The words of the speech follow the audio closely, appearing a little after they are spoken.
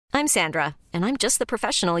I'm Sandra, and I'm just the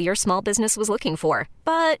professional your small business was looking for.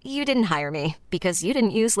 But you didn't hire me because you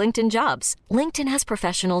didn't use LinkedIn Jobs. LinkedIn has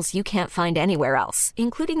professionals you can't find anywhere else,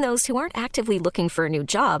 including those who aren't actively looking for a new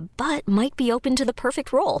job, but might be open to the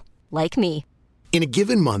perfect role, like me. In a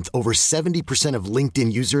given month, over 70% of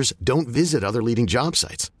LinkedIn users don't visit other leading job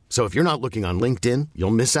sites. So if you're not looking on LinkedIn,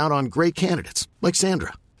 you'll miss out on great candidates like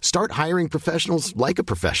Sandra. Start hiring professionals like a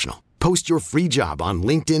professional. Post your free job on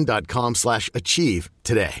linkedin.com/achieve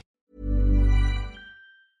today.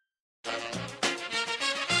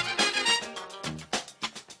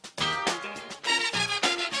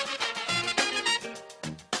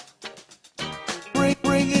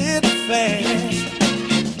 Bring it fast.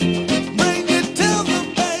 Bring it to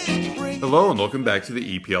the bank. Hello and welcome back to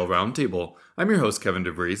the EPL Roundtable. I'm your host, Kevin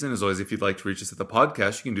DeVries, and as always, if you'd like to reach us at the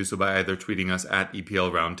podcast, you can do so by either tweeting us at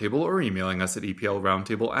EPL Roundtable or emailing us at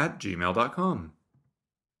eplroundtable@gmail.com.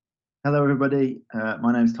 Hello, everybody.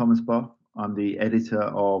 My name is Thomas Boff. I'm the editor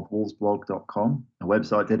of wolvesblog.com, a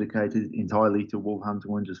website dedicated entirely to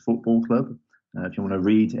Wolverhampton Wanderers Football Club. If you want to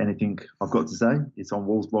read anything I've got to say, it's on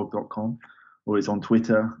wolvesblog.com, or it's on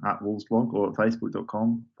Twitter at wolvesblog, or at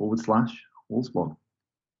facebook.com/wolvesblog.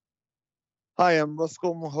 Hi, I'm Russ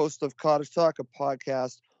Goldman, host of Cottage Talk, a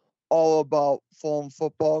podcast all about Fulham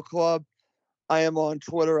Football Club. I am on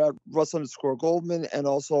Twitter at Russ_Goldman and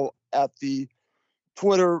also at the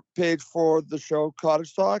Twitter page for the show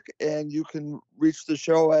Cottage Talk, and you can reach the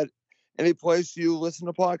show at any place you listen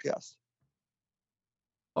to podcasts.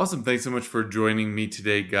 Awesome. Thanks so much for joining me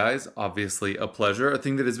today, guys. Obviously a pleasure. A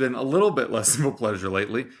thing that has been a little bit less of a pleasure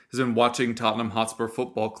lately has been watching Tottenham Hotspur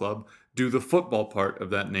Football Club do the football part of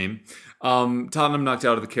that name. Tottenham knocked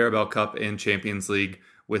out of the Carabao Cup and Champions League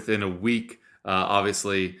within a week.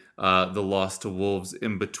 Obviously, the loss to Wolves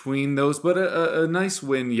in between those, but a nice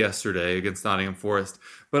win yesterday against Nottingham Forest.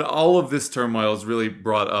 But all of this turmoil has really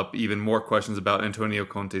brought up even more questions about Antonio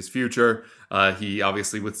Conte's future. He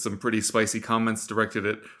obviously, with some pretty spicy comments directed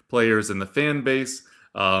at players and the fan base,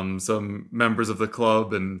 some members of the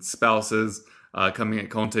club and spouses coming at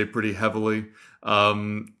Conte pretty heavily.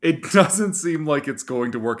 It doesn't seem like it's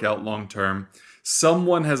going to work out long term.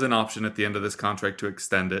 Someone has an option at the end of this contract to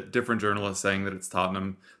extend it. Different journalists saying that it's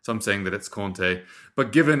Tottenham, some saying that it's Conte.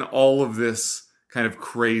 But given all of this kind of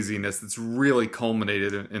craziness that's really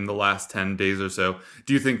culminated in the last 10 days or so,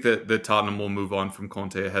 do you think that Tottenham will move on from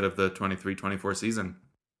Conte ahead of the 23-24 season?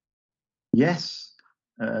 Yes.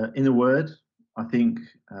 In a word, I think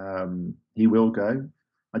he will go.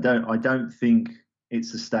 I don't think it's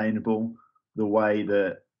sustainable the way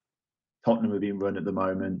that Tottenham are being run at the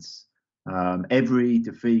moment. Every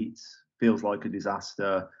defeat feels like a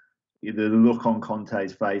disaster. The look on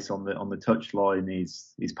Conte's face on the touchline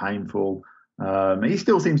is painful. He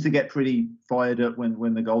still seems to get pretty fired up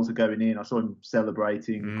when the goals are going in. I saw him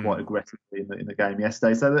celebrating quite aggressively in the game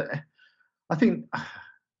yesterday. So I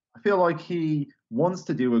feel like he wants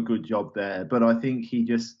to do a good job there, but I think he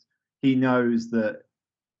knows that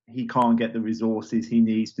he can't get the resources he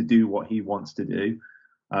needs to do what he wants to do.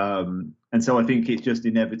 And so I think it's just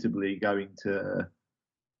inevitably going to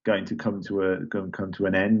come to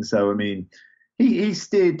an end. So I mean, he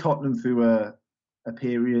steered Tottenham through a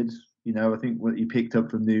period. You know, I think what he picked up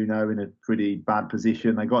from Nuno in a pretty bad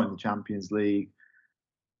position. They got in the Champions League.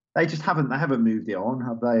 They haven't moved it on,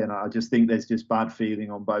 have they? And I just think there's just bad feeling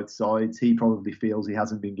on both sides. He probably feels he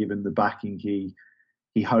hasn't been given the backing he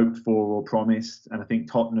hoped for or promised, and I think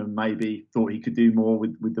Tottenham maybe thought he could do more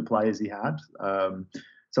with the players he had.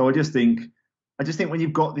 So I just think when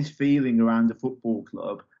you've got this feeling around a football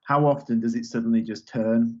club, how often does it suddenly just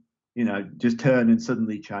turn? Just turn and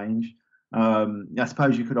suddenly change. I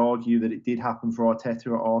suppose you could argue that it did happen for Arteta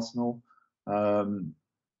at Arsenal.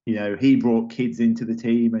 He brought kids into the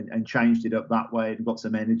team and changed it up that way and got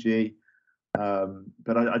some energy.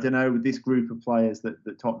 But I don't know, with this group of players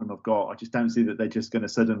that Tottenham have got, I just don't see that they're just going to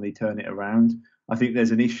suddenly turn it around. I think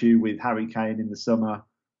there's an issue with Harry Kane in the summer.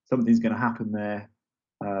 Something's going to happen there.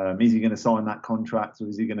 Is he going to sign that contract, or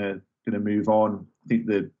is he going to move on? I think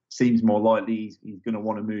that seems more likely he's going to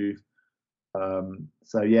want to move. I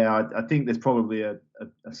think there's probably a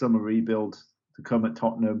summer rebuild to come at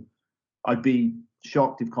Tottenham. I'd be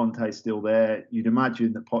shocked if Conte's still there. You'd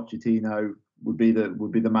imagine that Pochettino would be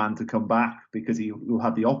the man to come back, because he will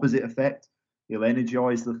have the opposite effect. He'll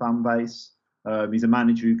energise the fan base. He's a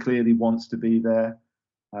manager who clearly wants to be there,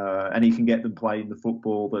 and he can get them playing the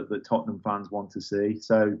football that Tottenham fans want to see.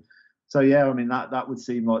 So yeah, I mean that would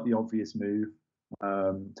seem like the obvious move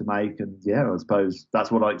to make, and yeah, I suppose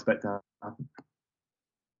that's what I expect to happen.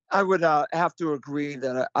 I would have to agree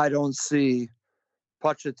that I don't see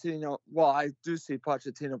Pochettino. Well, I do see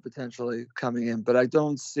Pochettino potentially coming in, but I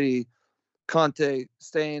don't see Conte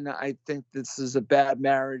staying. I think this is a bad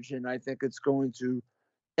marriage, and I think it's going to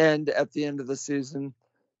end at the end of the season.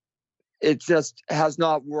 It just has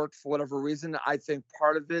not worked for whatever reason. I think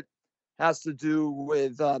part of it has to do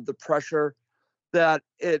with the pressure that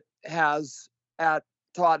it has at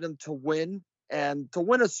Tottenham to win and to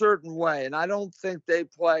win a certain way. And I don't think they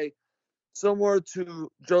play similar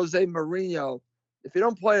to Jose Mourinho. If you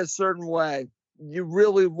don't play a certain way, you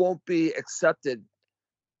really won't be accepted.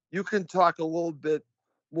 You can talk a little bit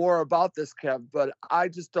more about this, Kev, but I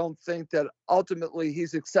just don't think that ultimately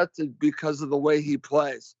he's accepted because of the way he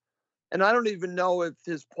plays. And I don't even know if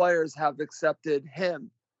his players have accepted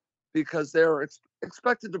him because they're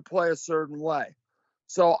expected to play a certain way.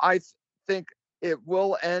 So I think it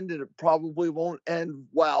will end, and it probably won't end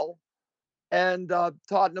well. And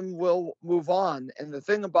Tottenham will move on. And the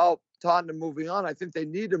thing about Tottenham moving on, I think they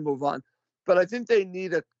need to move on. But I think they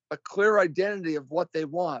need a clear identity of what they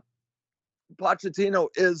want. Pochettino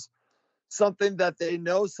is something that they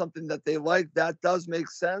know, something that they like. That does make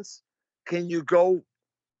sense. Can you go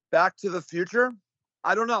back to the future?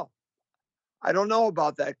 I don't know. I don't know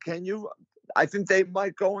about that. Can you? I think they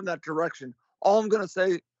might go in that direction. All I'm going to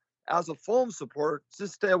say as a Fulham supporter,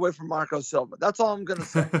 just stay away from Marco Silva. That's all I'm going to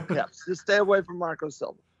say. Yes, just stay away from Marco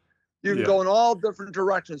Silva. You can go in all different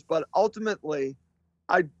directions, but ultimately,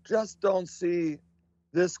 I just don't see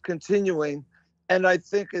this continuing. And I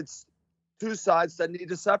think it's two sides that need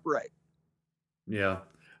to separate. Yeah.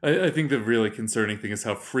 I think the really concerning thing is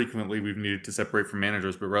how frequently we've needed to separate from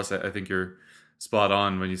managers. But Russ, I think you're spot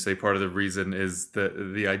on when you say part of the reason is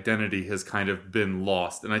that the identity has kind of been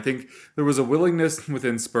lost. And I think there was a willingness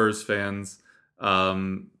within Spurs fans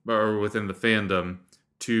or within the fandom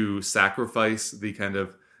to sacrifice the kind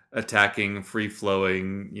of attacking,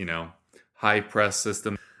 free-flowing, high press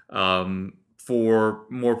system for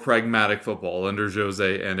more pragmatic football under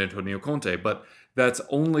Jose and Antonio Conte. But that's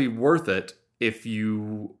only worth it if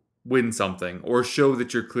you win something or show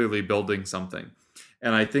that you're clearly building something.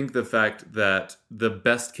 And I think the fact that the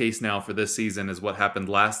best case now for this season is what happened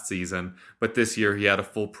last season, but this year he had a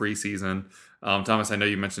full preseason. Thomas, I know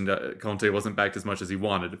you mentioned Conte wasn't backed as much as he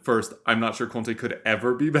wanted. First, I'm not sure Conte could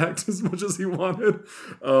ever be backed as much as he wanted.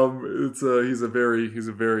 He's a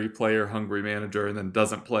very player hungry manager, and then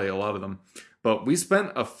doesn't play a lot of them. But we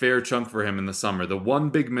spent a fair chunk for him in the summer. The one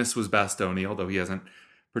big miss was Bastoni, although he hasn't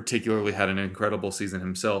particularly had an incredible season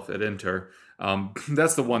himself at Inter.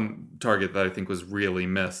 That's the one target that I think was really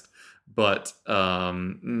missed. But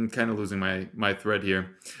kind of losing my thread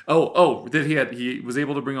here. That he was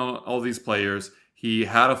able to bring on all these players. He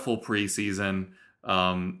had a full preseason,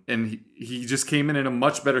 and he just came in a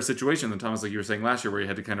much better situation than Thomas, like you were saying last year, where he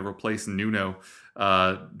had to kind of replace Nuno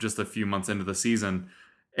just a few months into the season.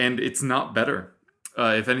 And it's not better.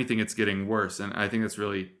 If anything, it's getting worse. And I think that's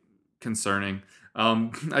really concerning.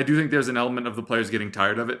 I do think there's an element of the players getting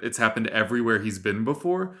tired of it. It's happened everywhere he's been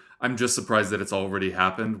before. I'm just surprised that it's already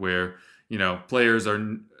happened where, players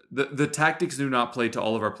are... The tactics do not play to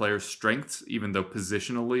all of our players' strengths, even though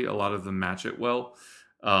positionally a lot of them match it well.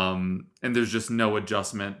 And there's just no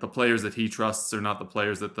adjustment. The players that he trusts are not the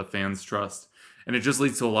players that the fans trust. And it just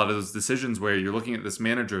leads to a lot of those decisions where you're looking at this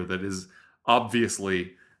manager that is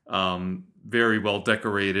obviously very well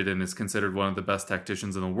decorated and is considered one of the best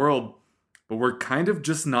tacticians in the world. But we're kind of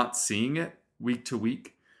just not seeing it week to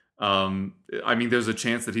week. There's a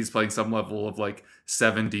chance that he's playing some level of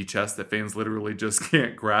 7D chess that fans literally just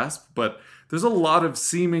can't grasp. But there's a lot of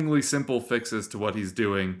seemingly simple fixes to what he's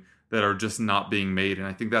doing that are just not being made. And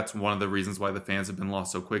I think that's one of the reasons why the fans have been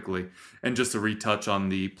lost so quickly. And just to retouch on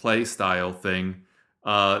the play style thing,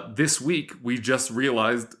 this week we just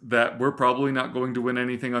realized that we're probably not going to win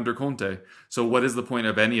anything under Conte. So what is the point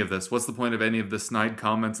of any of this? What's the point of any of the snide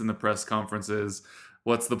comments in the press conferences?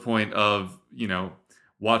 What's the point of,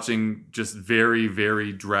 watching just very,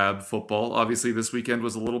 very drab football? Obviously this weekend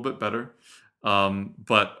was a little bit better.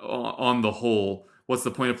 But on the whole, what's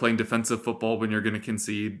the point of playing defensive football when you're going to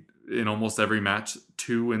concede in almost every match,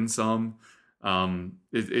 2 in some?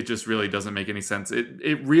 It just really doesn't make any sense.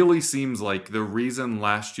 It really seems like the reason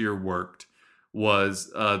last year worked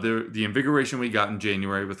was the invigoration we got in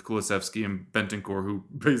January with Kulusevski and Bentancur, who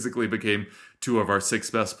basically became 2 of our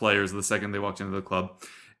 6 best players the second they walked into the club.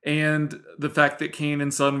 And the fact that Kane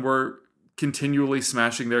and Son were continually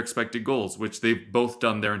smashing their expected goals, which they've both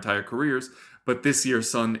done their entire careers, but this year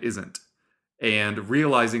Son isn't. And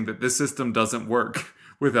realizing that this system doesn't work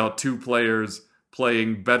without 2 players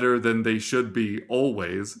playing better than they should be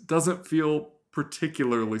always doesn't feel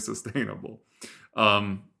particularly sustainable.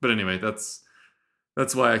 But anyway, that's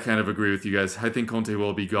That's why I kind of agree with you guys. I think Conte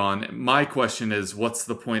will be gone. My question is, what's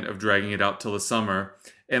the point of dragging it out till the summer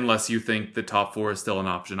unless you think the top four is still an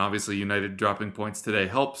option? Obviously, United dropping points today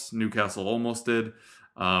helps. Newcastle almost did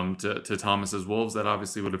to Thomas's Wolves. That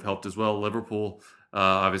obviously would have helped as well. Liverpool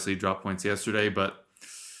obviously dropped points yesterday, but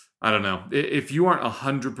I don't know. If you aren't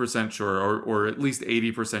 100% sure or at least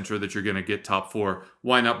 80% sure that you're going to get top four,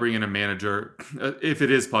 why not bring in a manager, if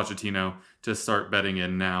it is Pochettino, to start betting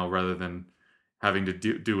in now rather than having to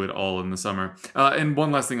do it all in the summer. And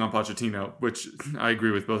one last thing on Pochettino, which I agree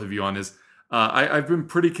with both of you on, is I've been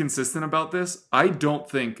pretty consistent about this. I don't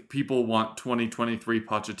think people want 2023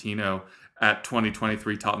 Pochettino at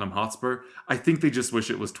 2023 Tottenham Hotspur. I think they just wish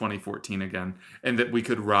it was 2014 again and that we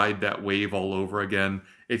could ride that wave all over again.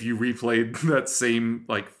 If you replayed that same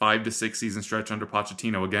 5 to 6 season stretch under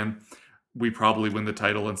Pochettino again, we probably win the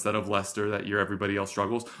title instead of Leicester that year. Everybody else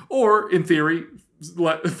struggles. Or, in theory,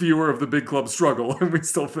 let fewer of the big clubs struggle and we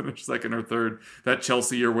still finish second or third. That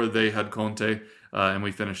Chelsea year where they had Conte and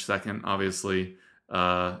we finished second, obviously,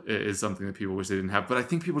 is something that people wish they didn't have. But I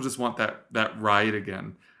think people just want that ride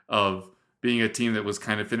again of being a team that was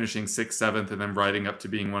kind of finishing 6th, 7th, and then riding up to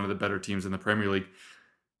being one of the better teams in the Premier League.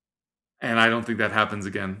 And I don't think that happens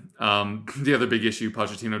again. The other big issue,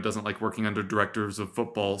 Pochettino doesn't like working under directors of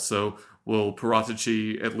football. So will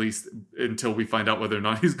Paratici, at least until we find out whether or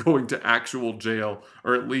not he's going to actual jail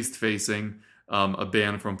or at least facing a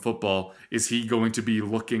ban from football, is he going to be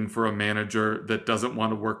looking for a manager that doesn't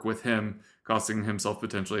want to work with him, costing himself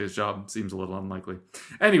potentially his job? Seems a little unlikely.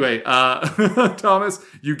 Anyway, Thomas,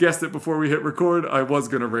 you guessed it before we hit record. I was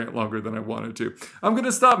going to rant longer than I wanted to. I'm going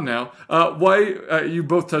to stop now. Why you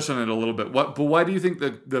both touched on it a little bit. But why do you think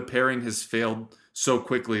the pairing has failed so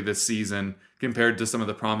quickly this season compared to some of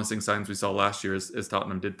the promising signs we saw last year as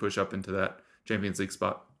Tottenham did push up into that Champions League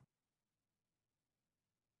spot?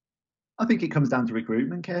 I think it comes down to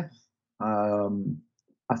recruitment, Kev.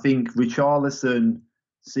 I think Richarlison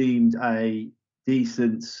seemed a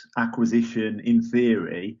decent acquisition in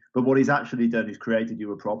theory, but what he's actually done is created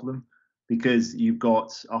you a problem because you've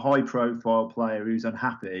got a high-profile player who's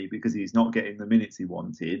unhappy because he's not getting the minutes he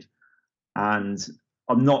wanted, and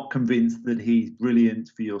I'm not convinced that he's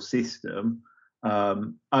brilliant for your system,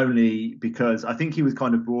 only because I think he was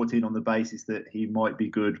kind of brought in on the basis that he might be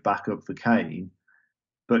good backup for Kane.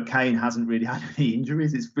 But Kane hasn't really had any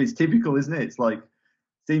injuries. It's typical, isn't it? It's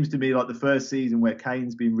seems to me like the first season where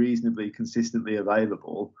Kane's been reasonably consistently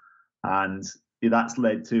available, and that's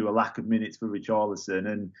led to a lack of minutes for Richarlison.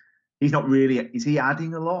 And he's not really. Is he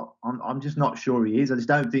adding a lot? I'm just not sure he is. I just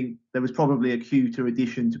don't think there was probably a cuter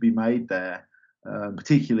addition to be made there,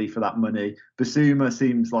 particularly for that money. Basuma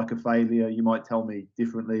seems like a failure. You might tell me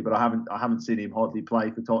differently, but I haven't seen him hardly play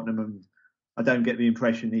for Tottenham, and I don't get the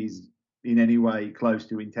impression he's in any way close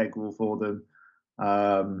to integral for them.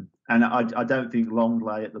 And I don't think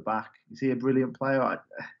Longley at the back, is he a brilliant player?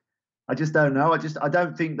 I just don't know. I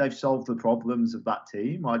don't think they've solved the problems of that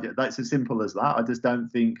team. That's as simple as that. I don't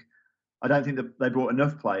think that they brought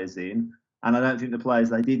enough players in, and I don't think the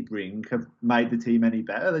players they did bring have made the team any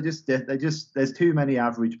better. There's too many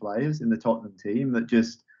average players in the Tottenham team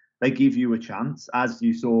that they give you a chance, as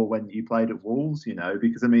you saw when you played at Wolves,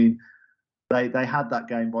 because I mean, They had that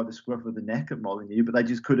game by the scruff of the neck at Molineux, but they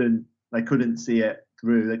just couldn't see it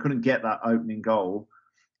through. They couldn't get that opening goal.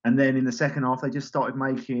 And then in the second half, they just started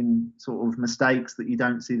making sort of mistakes that you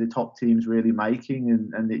don't see the top teams really making.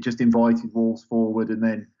 And it just invited Wolves forward. And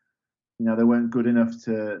then, they weren't good enough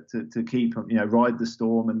to keep them, ride the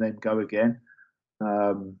storm and then go again.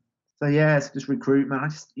 So, yeah, it's just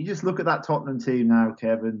recruitment. You just look at that Tottenham team now,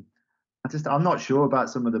 Kevin. I'm not sure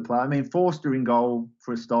about some of the players. I mean, Forster in goal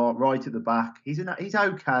for a start, right at the back. He's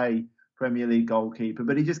okay Premier League goalkeeper,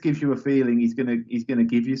 but he just gives you a feeling he's gonna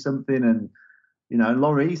give you something. And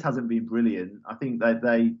Lloris hasn't been brilliant. I think that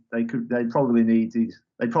they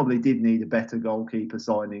probably did need a better goalkeeper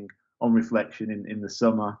signing on reflection in the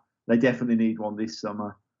summer. They definitely need one this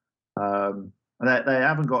summer. They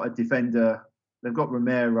haven't got a defender. They've got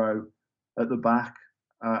Romero at the back.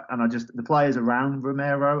 And the players around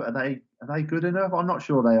Romero, are they good enough? I'm not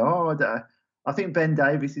sure they are. I think Ben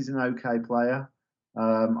Davies is an okay player.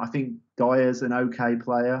 I think Dyer's an okay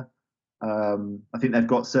player. I think they've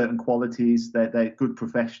got certain qualities. They're good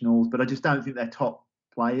professionals, but I just don't think they're top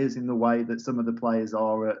players in the way that some of the players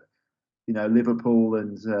are at, Liverpool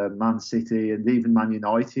and Man City and even Man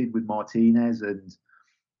United with Martinez and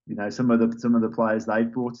some of the players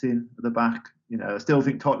they've brought in at the back. I still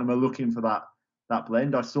think Tottenham are looking for that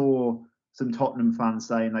blend. I saw some Tottenham fans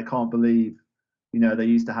saying they can't believe, they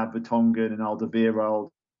used to have Vertonghen and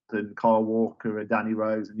Alderweireld and Kyle Walker and Danny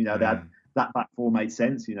Rose, and they had that four made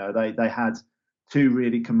sense. They had two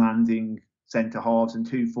really commanding centre halves and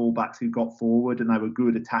two fullbacks who got forward, and they were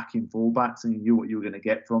good attacking fullbacks, and you knew what you were going to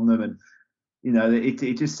get from them. And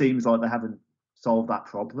it just seems like they haven't solved that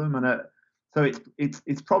problem. And so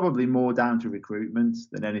it's probably more down to recruitment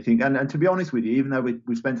than anything. And to be honest with you, even though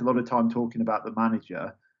we spent a lot of time talking about the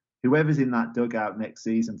manager, whoever's in that dugout next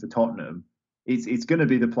season for Tottenham, it's going to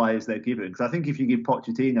be the players they're given. Because I think if you give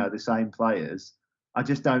Pochettino the same players, I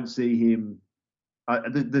just don't see him.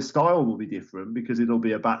 The style will be different because it'll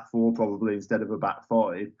be a back four probably instead of a back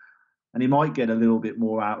five, and he might get a little bit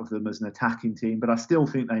more out of them as an attacking team. But I still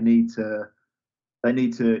think they need to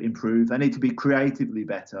improve. They need to be creatively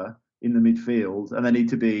better in the midfield, and they need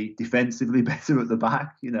to be defensively better at the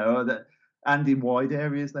back. And in wide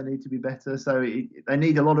areas they need to be better. So they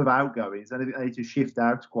need a lot of outgoings, and they need to shift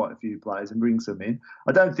out quite a few players and bring some in.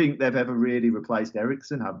 I don't think they've ever really replaced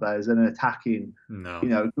Eriksen, have they, as an attacking,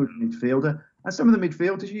 good midfielder. And some of the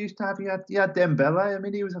midfielders you used to have, you had Dembele. I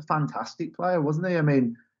mean, he was a fantastic player, wasn't he? I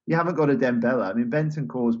mean, you haven't got a Dembele. I mean,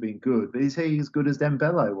 Bentancur's been good, but is he as good as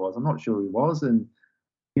Dembele was? I'm not sure he was. And,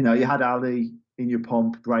 you had Ali in your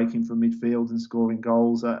pomp breaking from midfield and scoring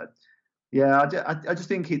goals. I just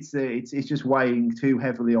think it's just weighing too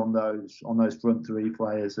heavily on those front three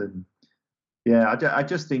players. And, I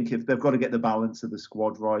just think if they've got to get the balance of the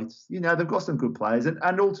squad right, they've got some good players.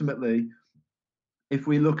 And ultimately, if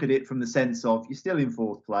we look at it from the sense of you're still in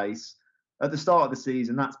fourth place at the start of the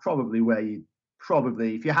season, that's probably where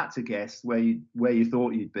if you had to guess where you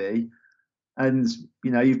thought you'd be. And,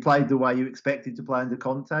 you've played the way you expected to play under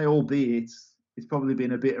Conte, albeit it's probably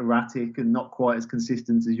been a bit erratic and not quite as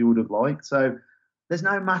consistent as you would have liked. So there's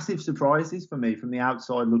no massive surprises for me from the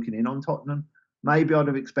outside looking in on Tottenham. Maybe I'd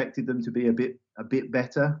have expected them to be a bit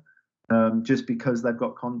better just because they've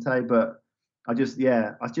got Conte, but I just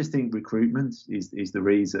think recruitment is the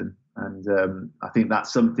reason, and I think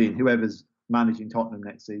that's something whoever's managing Tottenham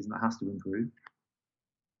next season that has to improve.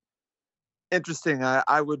 Interesting.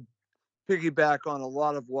 I would piggyback on a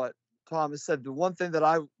lot of what Thomas said. The one thing that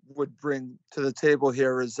I would bring to the table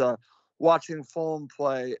here is watching Fulham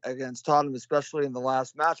play against Tottenham, especially in the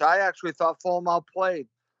last match. I actually thought Fulham outplayed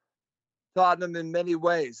Tottenham in many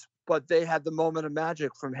ways, but they had the moment of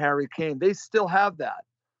magic from Harry Kane. They still have that.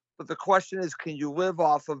 But the question is, can you live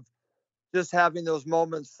off of just having those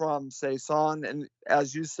moments from, say, Son? And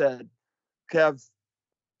as you said, Kev,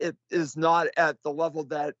 it is not at the level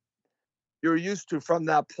that you're used to from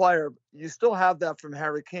that player. You still have that from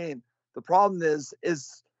Harry Kane. The problem is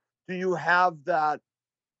do you have that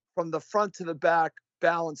from the front to the back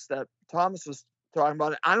balance that Thomas was talking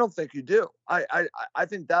about? I don't think you do. I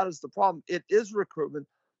think that is the problem. It is recruitment,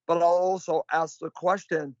 but I'll also ask the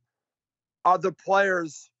question, are the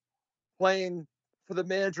players playing for the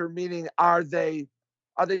manager, meaning are they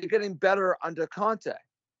getting better under Conte?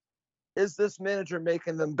 Is this manager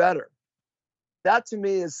making them better? That to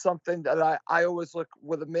me is something that I always look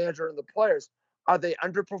with a manager and the players. Are they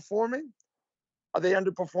underperforming? Are they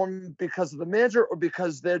underperforming because of the manager or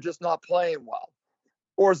because they're just not playing well?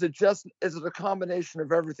 Or is it a combination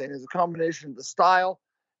of everything? Is it a combination of the style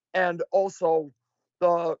and also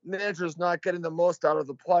the manager's not getting the most out of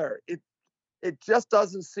the player? It just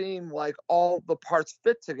doesn't seem like all the parts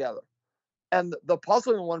fit together. And the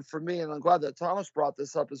puzzling one for me, and I'm glad that Thomas brought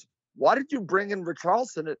this up, is why did you bring in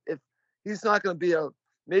Richarlison if he's not going to be a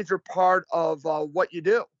major part of what you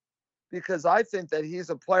do? Because I think that he's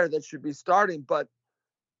a player that should be starting, but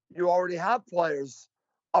you already have players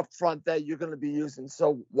up front that you're going to be using.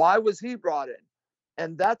 So why was he brought in?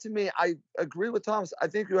 And that to me, I agree with Thomas. I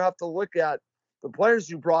think you have to look at the players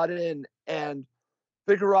you brought in and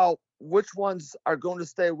figure out which ones are going to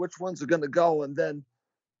stay, which ones are going to go, and then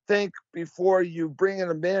think before you bring in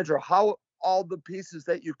a manager how all the pieces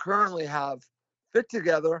that you currently have fit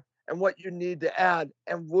together and what you need to add,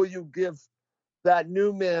 and will you give that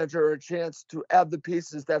new manager a chance to add the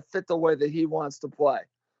pieces that fit the way that he wants to play?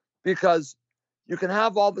 Because you can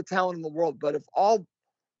have all the talent in the world, but if all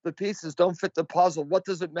the pieces don't fit the puzzle, what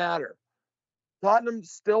does it matter? Tottenham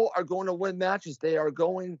still are going to win matches. They are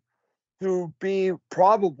going to be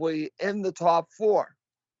probably in the top four.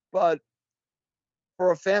 But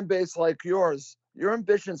for a fan base like yours, your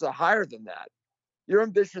ambitions are higher than that. Your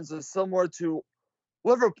ambitions are similar to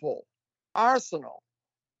Liverpool, Arsenal,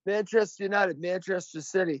 Manchester United, Manchester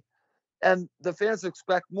City, and the fans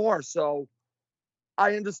expect more. So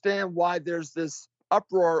I understand why there's this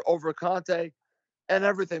uproar over Conte and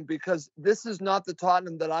everything, because this is not the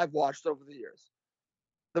Tottenham that I've watched over the years,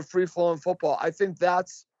 the free-flowing football. I think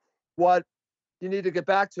that's what you need to get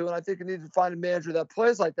back to, and I think you need to find a manager that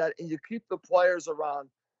plays like that, and you keep the players around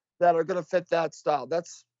that are going to fit that style.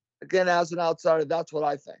 That's, again, as an outsider, that's what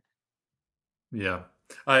I think. Yeah.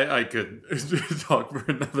 I could talk for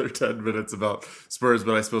another 10 minutes about Spurs,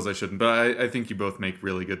 but I suppose I shouldn't. But I think you both make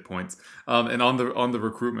really good points. And on the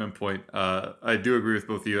recruitment point, I do agree with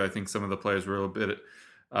both of you. I think some of the players were a bit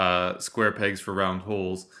square pegs for round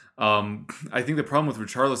holes. I think the problem with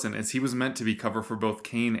Richarlison is he was meant to be cover for both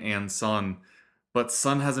Kane and Son, but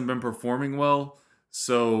Son hasn't been performing well.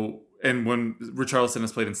 So, and when Richarlison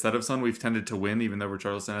has played instead of Son, we've tended to win, even though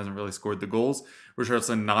Richarlison hasn't really scored the goals.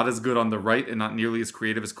 Richarlison not as good on the right and not nearly as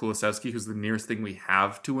creative as Kulusevski, who's the nearest thing we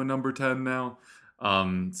have to a number 10 now.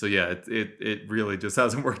 So yeah, it really just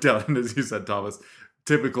hasn't worked out. And as you said, Thomas,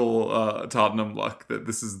 typical Tottenham luck that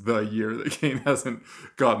this is the year that Kane hasn't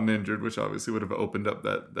gotten injured, which obviously would have opened up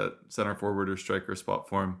that center forward or striker spot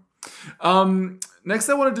for him. Next,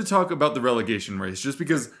 I wanted to talk about the relegation race, just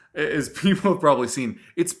because, as people have probably seen,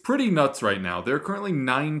 it's pretty nuts right now. There are currently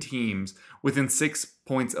 9 teams within 6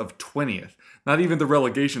 points of 20th. Not even the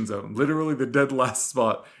relegation zone, literally the dead last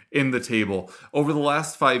spot in the table. Over the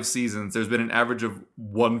last 5 seasons, there's been an average of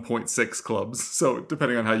 1.6 clubs. So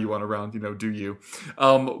depending on how you want to round, do you,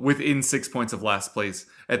 within 6 points of last place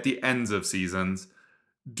at the ends of seasons.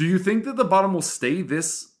 Do you think that the bottom will stay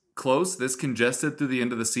this close, this congested through the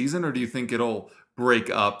end of the season, or do you think it'll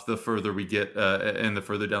break up the further we get and the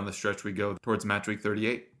further down the stretch we go towards match week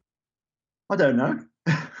 38? I don't know.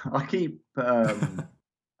 I keep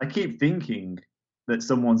thinking that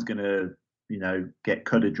someone's going to, get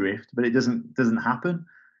cut adrift, but it doesn't happen.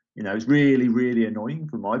 It's really, really annoying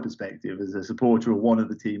from my perspective as a supporter of one of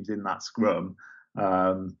the teams in that scrum.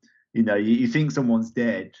 You think someone's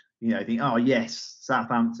dead. You think, oh yes,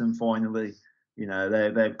 Southampton finally.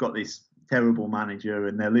 They've got this terrible manager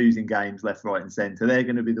and they're losing games left, right, and centre. They're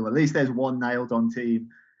going to be at least there's one nailed on team.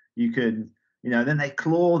 You can, then they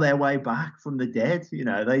claw their way back from the dead.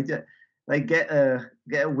 They get a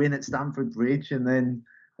win at Stamford Bridge and then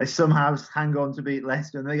they somehow hang on to beat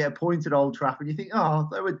Leicester and they get a point at Old Trafford. You think, oh,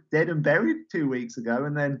 they were dead and buried 2 weeks ago.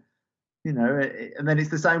 And then, and then it's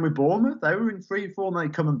the same with Bournemouth. They were in free form. They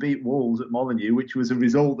come and beat Wolves at Molineux, which was a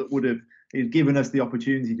result that would have given us the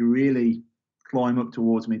opportunity to really climb up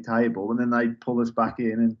towards mid-table, and then they pull us back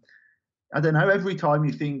in. And I don't know, every time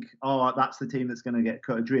you think, oh, that's the team that's going to get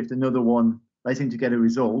cut adrift, another one, they seem to get a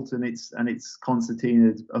result, and it's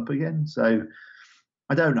concertinaed up again. So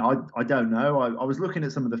I don't know. I was looking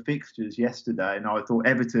at some of the fixtures yesterday, and I thought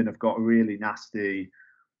Everton have got a really nasty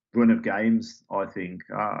run of games. I think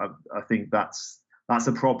that's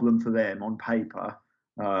a problem for them on paper.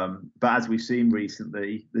 But as we've seen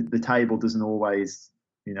recently, the table doesn't always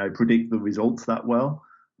predict the results that well,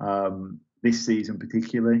 this season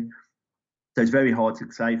particularly. So it's very hard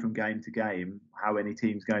to say from game to game how any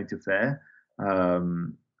team's going to fare.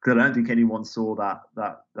 Because I don't think anyone saw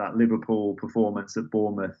that Liverpool performance at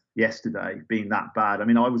Bournemouth yesterday being that bad. I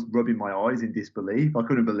mean, I was rubbing my eyes in disbelief. I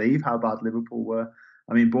couldn't believe how bad Liverpool were.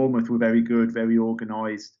 I mean, Bournemouth were very good, very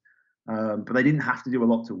organised, but they didn't have to do a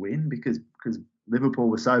lot to win because Liverpool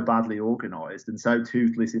were so badly organised and so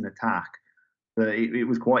toothless in attack. But it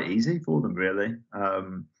was quite easy for them, really.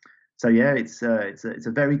 So yeah, it's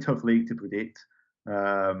a very tough league to predict.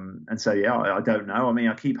 And so yeah, I don't know. I mean,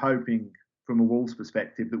 I keep hoping from a Wolves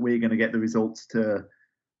perspective that we're going to get the results to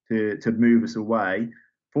move us away.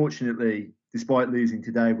 Fortunately, despite losing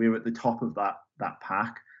today, we're at the top of that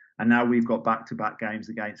pack, and now we've got back-to-back games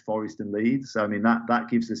against Forest and Leeds. So I mean, that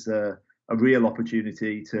gives us a real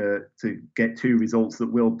opportunity to get 2 results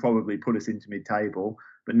that will probably put us into mid-table.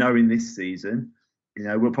 But knowing this season,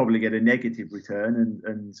 we'll probably get a negative return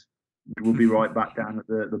and we'll be right back down at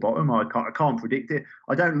the bottom. I can't predict it.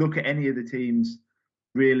 I don't look at any of the teams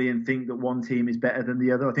really and think that one team is better than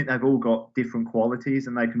the other. I think they've all got different qualities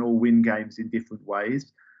and they can all win games in different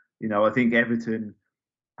ways. I think Everton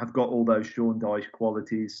have got all those Sean Dyche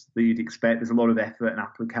qualities that you'd expect. There's a lot of effort and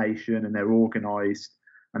application and they're organised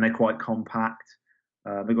and they're quite compact.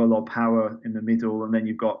 They've got a lot of power in the middle, and then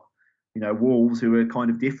you've got Wolves, who are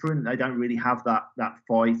kind of different. They don't really have that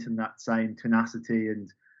fight and that same tenacity,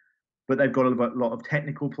 but they've got a lot of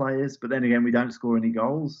technical players. But then again, we don't score any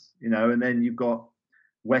goals, And then you've got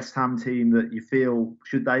West Ham team that you feel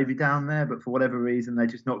should they be down there, but for whatever reason they're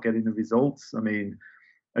just not getting the results. I mean,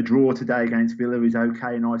 a draw today against Villa is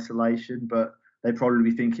okay in isolation, but they'd probably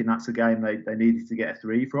be thinking that's a game they needed to get a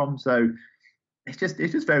 3 from. So it's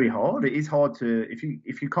just very hard. It is hard to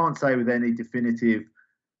if you can't say with any definitive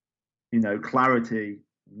clarity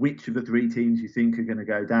which of the 3 teams you think are going to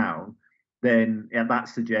go down, then that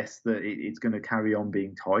suggests that it's going to carry on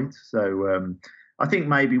being tight. So I think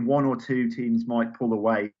maybe 1 or 2 teams might pull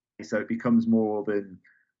away, so it becomes more than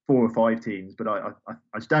 4 or 5 teams. But I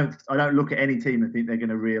just don't look at any team and think they're going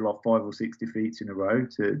to reel off 5 or 6 defeats in a row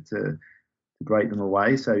to break them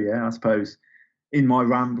away. So yeah, I suppose in my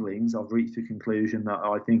ramblings, I've reached a conclusion that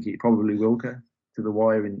I think it probably will go to the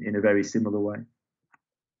wire in a very similar way.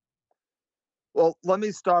 Well, let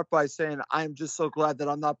me start by saying I'm just so glad that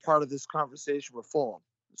I'm not part of this conversation with Fulham.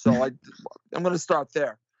 So I'm going to start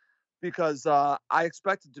there because I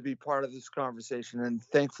expected to be part of this conversation, and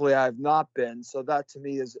thankfully I have not been. So that to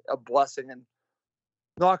me is a blessing, and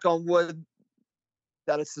knock on wood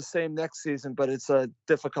that it's the same next season, but it's a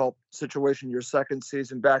difficult situation. Your second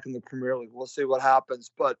season back in the Premier League. We'll see what happens.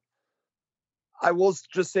 But I will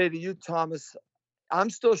just say to you, Thomas, I'm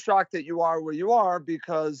still shocked that you are where you are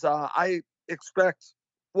because I expect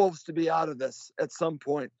Wolves to be out of this at some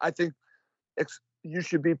point. I think you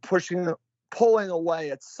should be pulling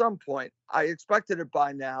away at some point. I expected it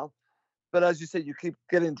by now, but as you said, you keep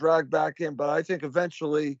getting dragged back in. But I think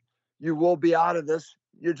eventually you will be out of this.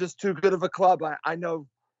 You're just too good of a club. I know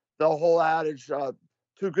the whole adage,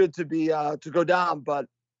 too good to be to go down, but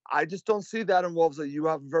I just don't see that in Wolves. That you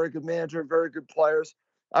have a very good manager, very good players.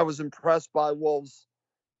 I was impressed by Wolves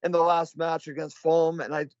in the last match against Fulham,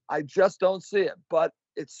 and I just don't see it. But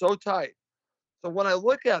it's so tight. So when I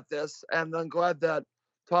look at this, and I'm glad that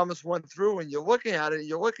Thomas went through, and you're looking at it,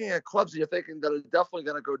 you're looking at clubs, and you're thinking that are definitely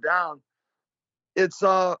going to go down. It's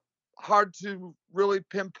hard to really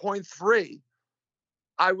pinpoint three.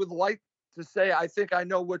 I would like to say I think I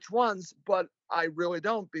know which ones, but I really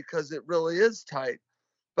don't because it really is tight.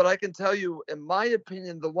 But I can tell you, in my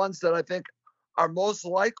opinion, the ones that I think are most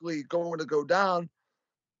likely going to go down,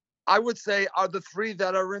 I would say are the three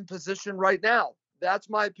that are in position right now. That's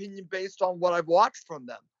my opinion based on what I've watched from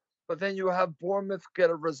them. But then you have Bournemouth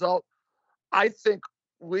get a result. I think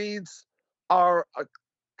Leeds are a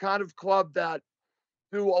kind of club that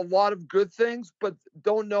do a lot of good things, but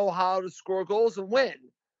don't know how to score goals and win.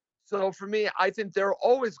 So for me, I think they're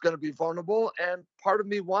always going to be vulnerable. And part of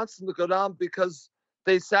me wants them to go down because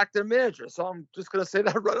they sacked their manager. So I'm just going to say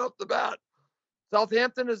that right off the bat.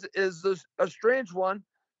 Southampton is a strange one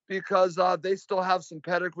because they still have some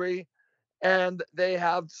pedigree and they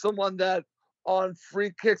have someone that on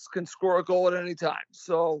free kicks can score a goal at any time.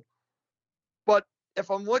 So, but if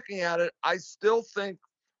I'm looking at it, I still think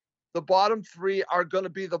the bottom three are going to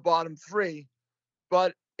be the bottom three,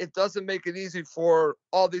 but it doesn't make it easy for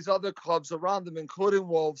all these other clubs around them, including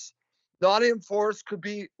Wolves. Nottingham Forest could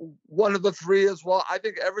be one of the three as well. I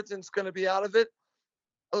think Everton's going to be out of it,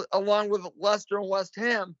 along with Leicester and West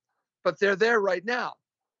Ham, but they're there right now.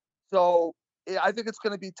 So I think it's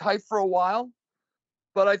going to be tight for a while,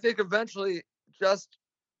 but I think eventually, just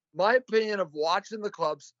my opinion of watching the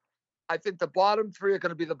clubs, I think the bottom three are going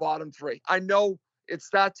to be the bottom three. I know it's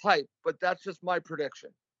that tight, but that's just my prediction.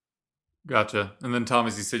 Gotcha. And then,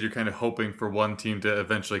 Thomas, you said you're kind of hoping for one team to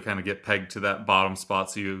eventually kind of get pegged to that bottom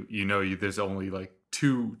spot. So there's only like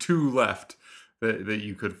two left that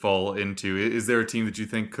you could fall into. Is there a team that you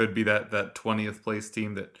think could be that 20th place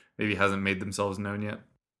team that maybe hasn't made themselves known yet?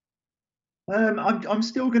 I'm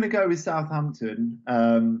still going to go with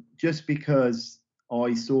Southampton, just because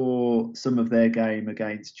I saw some of their game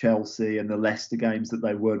against Chelsea and the Leicester games that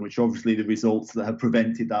they won, which obviously the results that have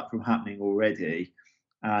prevented that from happening already.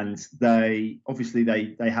 And they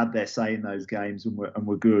had their say in those games and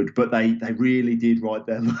were good, but they really did ride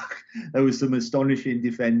their luck. There was some astonishing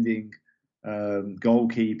defending,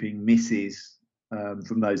 goalkeeping misses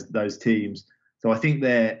from those teams. So I think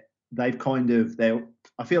I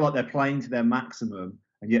feel like they're playing to their maximum,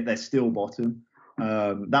 and yet they're still bottom.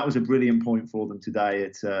 That was a brilliant point for them today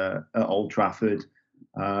at Old Trafford,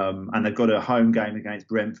 and they've got a home game against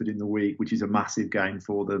Brentford in the week, which is a massive game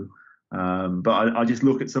for them. But I just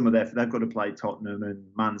look at some of they've got to play Tottenham and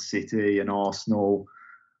Man City and Arsenal,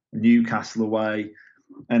 Newcastle away.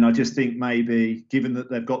 And I just think maybe, given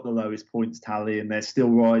that they've got the lowest points tally and they're still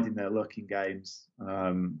riding their luck in games,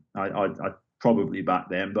 I'd probably back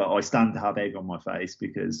them. But I stand to have egg on my face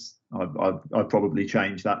because I've probably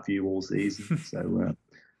changed that view all season. So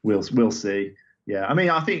we'll see. Yeah, I mean,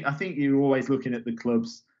 I think you're always looking at the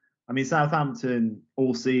clubs. I mean, Southampton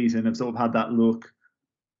all season have sort of had that look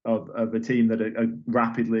of a team that are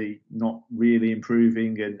rapidly not really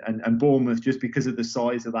improving, and Bournemouth, just because of the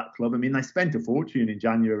size of that club. I mean, they spent a fortune in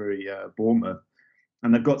January, Bournemouth,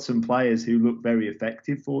 and they've got some players who look very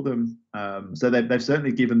effective for them. So they've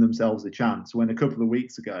certainly given themselves a chance. When a couple of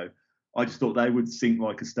weeks ago, I just thought they would sink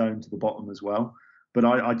like a stone to the bottom as well. But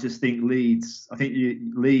I just think Leeds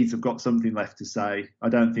have got something left to say. I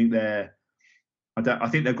think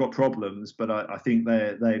they've got problems, but I think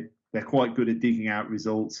they're quite good at digging out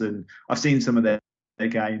results, and I've seen some of their their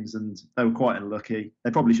games, and they were quite unlucky.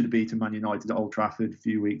 They probably should have beaten Man United at Old Trafford a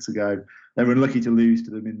few weeks ago. They were unlucky to lose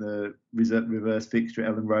to them in the reverse fixture at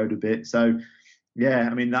Ellen Road a bit. So, yeah,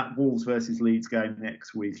 I mean, that Wolves versus Leeds game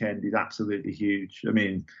next weekend is absolutely huge. I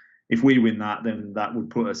mean, if we win that, then that would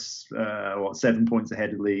put us 7 points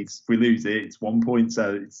ahead of Leeds. If we lose it, it's 1 point,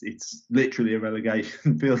 so it's literally a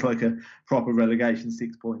relegation. Feels like a proper relegation,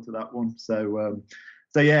 6 points to that one. So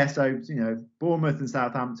Bournemouth and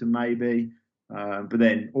Southampton maybe, but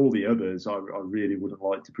then all the others I really wouldn't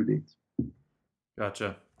like to predict.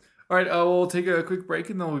 Gotcha. All right, we'll take a quick break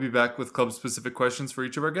and then we'll be back with club-specific questions for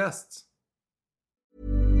each of our guests.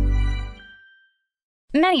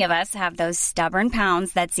 Many of us have those stubborn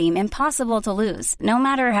pounds that seem impossible to lose, no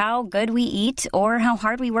matter how good we eat or how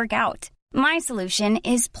hard we work out. My solution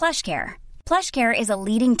is PlushCare. PlushCare is a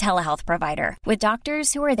leading telehealth provider with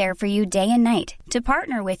doctors who are there for you day and night to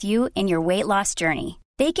partner with you in your weight loss journey.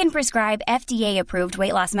 They can prescribe FDA-approved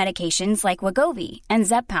weight loss medications like Wegovy and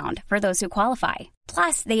Zepbound for those who qualify.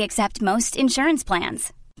 Plus, they accept most insurance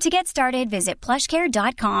plans. To get started, visit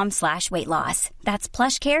plushcare.com/weight loss. That's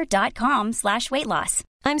plushcare.com/weight loss.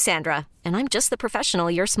 I'm Sandra, and I'm just the professional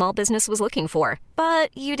your small business was looking for.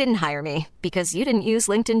 But you didn't hire me because you didn't use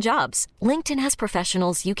LinkedIn Jobs. LinkedIn has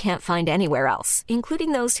professionals you can't find anywhere else,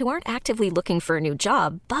 including those who aren't actively looking for a new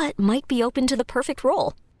job, but might be open to the perfect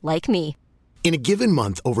role, like me. In a given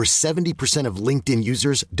month, over 70% of LinkedIn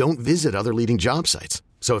users don't visit other leading job sites.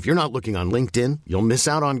 So if you're not looking on LinkedIn, you'll miss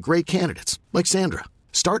out on great candidates like Sandra.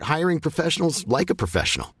 Start hiring professionals like a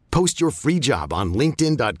professional. Post your free job on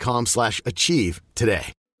linkedin.com/achieve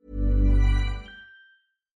today.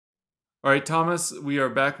 All right, Thomas, we are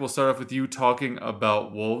back. We'll start off with you talking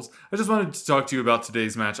about Wolves. I just wanted to talk to you about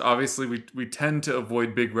today's match. Obviously, we tend to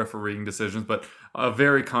avoid big refereeing decisions, but a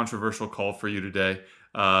very controversial call for you today.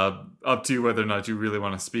 Up to you whether or not you really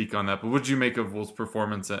want to speak on that. But what did you make of Wolves'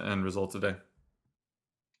 performance and result today?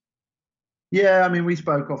 Yeah, I mean, we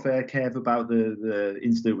spoke off air, Kev, about the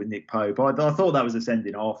incident with Nick Pope. I thought that was a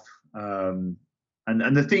sending off. And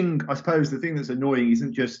the thing that's annoying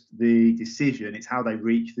isn't just the decision, it's how they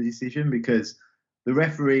reach the decision, because the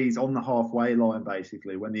referee's on the halfway line,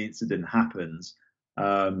 basically, when the incident happens.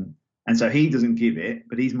 And so he doesn't give it,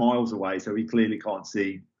 but he's miles away, so he clearly can't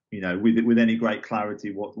see, with any great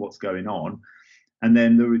clarity what's going on. And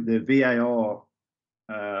then the VAR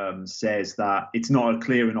says that it's not a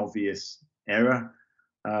clear and obvious error.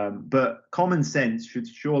 But common sense should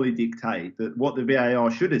surely dictate that what the VAR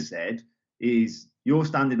should have said is, you're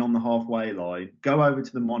standing on the halfway line, go over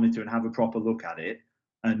to the monitor and have a proper look at it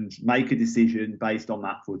and make a decision based on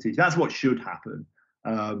that footage. That's what should happen.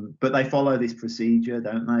 But they follow this procedure,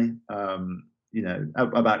 don't they?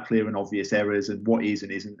 About clear and obvious errors and what is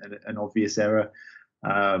and isn't an obvious error.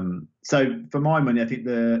 So for my money, I think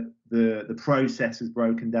the process has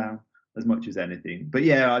broken down as much as anything. But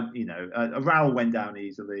yeah, a row went down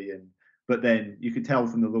easily, but then you could tell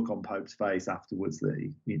from the look on Pope's face afterwards that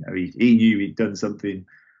he knew he'd done something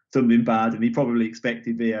bad, and he probably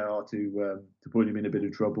expected VAR to put him in a bit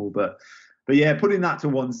of trouble. But yeah, putting that to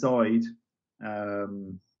one side,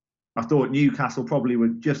 I thought Newcastle probably were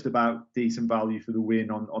just about decent value for the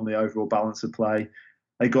win on the overall balance of play.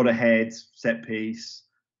 They got ahead, set piece,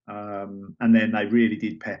 and then they really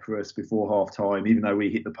did pepper us before half time, even though we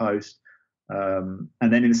hit the post. And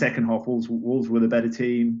then in the second half, Wolves were the better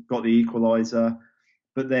team, got the equaliser.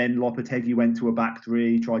 But then Lopetegui went to a back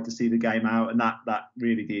three, tried to see the game out, and that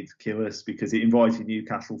really did kill us because it invited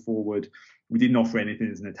Newcastle forward. We didn't offer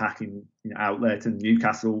anything as an attacking outlet, and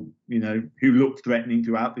Newcastle, who looked threatening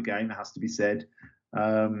throughout the game, it has to be said,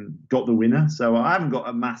 got the winner. So I haven't got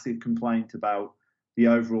a massive complaint about the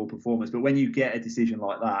overall performance. But when you get a decision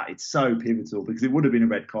like that, it's so pivotal, because it would have been a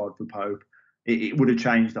red card for Pope. It would have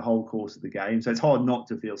changed the whole course of the game. So it's hard not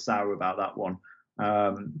to feel sour about that one.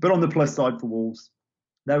 But on the plus side for Wolves,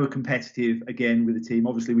 they were competitive again with the team.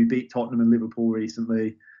 Obviously, we beat Tottenham and Liverpool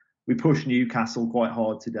recently. We pushed Newcastle quite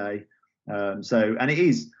hard today. And it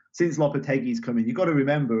is, since Lopetegui's come in, you've got to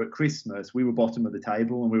remember at Christmas, we were bottom of the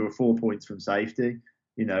table and we were 4 points from safety.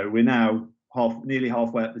 We're now nearly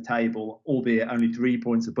halfway up the table, albeit only 3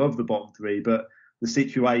 points above the bottom three. But the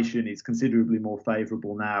situation is considerably more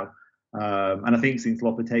favourable now. And I think since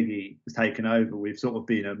Lopetegui has taken over, we've sort of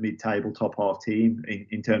been a mid-table top half team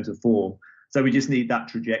in terms of form. So we just need that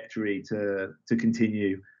trajectory to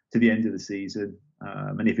continue to the end of the season.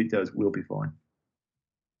 And if it does, we'll be fine.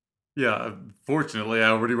 Yeah, fortunately, I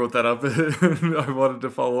already wrote that up. I wanted to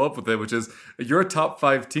follow up with it, which is you're a top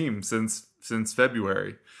 5 team since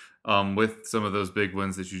February. with some of those big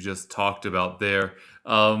wins that you just talked about there.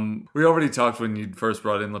 We already talked when you first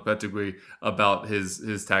brought in Lopetegui about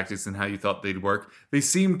his tactics and how you thought they'd work. They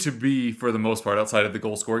seem to be, for the most part, outside of the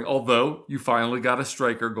goal scoring, although you finally got a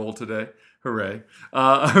striker goal today. Hooray.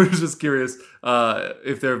 I was just curious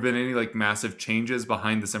if there have been any like massive changes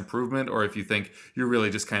behind this improvement, or if you think you're really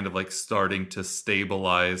just kind of like starting to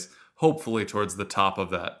stabilize, hopefully towards the top of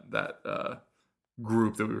that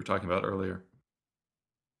group that we were talking about earlier.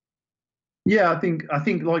 Yeah, I think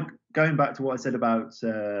like going back to what I said about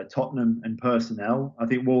Tottenham and personnel, I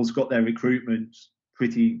think Wolves got their recruitment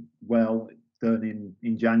pretty well done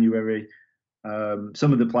in January.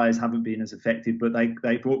 Some of the players haven't been as effective, but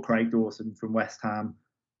they brought Craig Dawson from West Ham.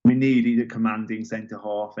 We needed a commanding centre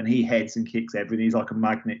half, and he heads and kicks everything. He's like a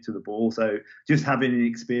magnet to the ball. So just having an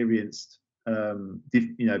experienced,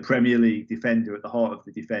 Premier League defender at the heart of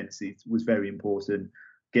the defence was very important.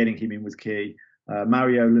 Getting him in was key.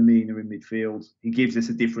 Mario Lemina in midfield, he gives us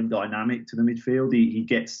a different dynamic to the midfield. He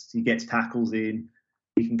gets tackles in.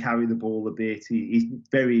 He can carry the ball a bit. He's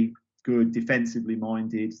very good defensively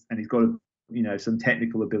minded, and he's got some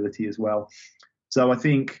technical ability as well. So I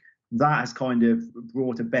think that has kind of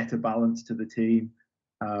brought a better balance to the team.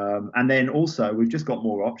 And then also we've just got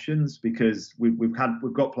more options because we've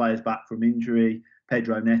got players back from injury.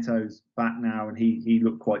 Pedro Neto's back now, and he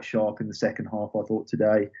looked quite sharp in the second half, I thought,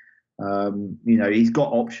 today. He's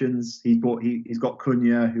got options. He's got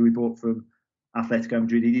Cunha, who we bought from Atletico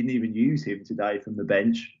Madrid. He didn't even use him today from the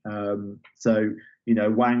bench. Wang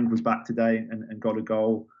was back today and got a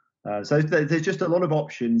goal. So there's just a lot of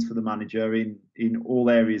options for the manager in all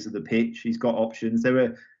areas of the pitch. He's got options.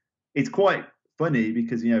 It's quite funny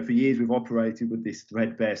because for years we've operated with this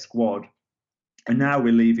threadbare squad, and now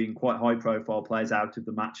we're leaving quite high-profile players out of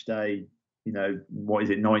the match day.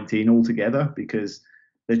 19 altogether because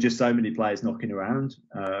there's just so many players knocking around.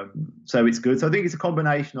 So it's good. So I think it's a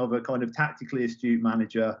combination of a kind of tactically astute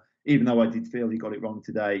manager, even though I did feel he got it wrong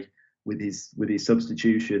today with his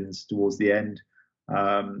substitutions towards the end.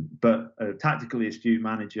 But a tactically astute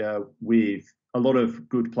manager with a lot of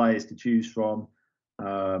good players to choose from.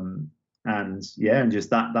 And just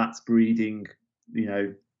that's breeding,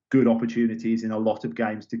 good opportunities in a lot of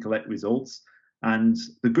games to collect results. And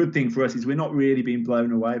the good thing for us is we're not really being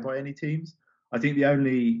blown away by any teams. I think the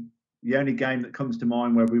only game that comes to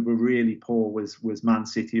mind where we were really poor was Man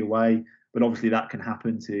City away, but obviously that can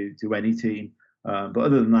happen to any team. But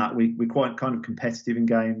other than that, we're quite kind of competitive in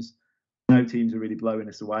games. No teams are really blowing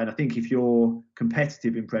us away. And I think if you're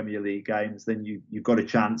competitive in Premier League games, then you've got a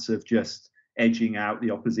chance of just edging out the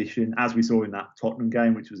opposition, as we saw in that Tottenham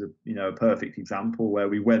game, which was a perfect example where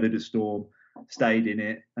we weathered a storm, stayed in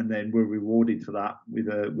it, and then were rewarded for that with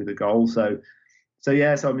a goal. So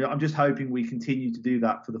I'm just hoping we continue to do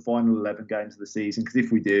that for the final 11 games of the season, because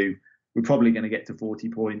if we do, we're probably going to get to 40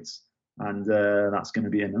 points, and that's going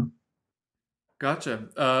to be enough.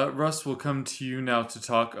 Gotcha. Russ, we'll come to you now to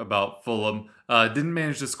talk about Fulham. Didn't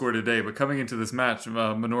manage to score today, but coming into this match,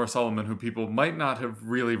 Manor Solomon, who people might not have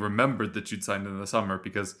really remembered that you'd signed in the summer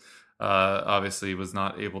because obviously was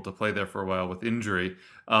not able to play there for a while with injury.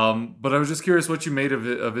 But I was just curious what you made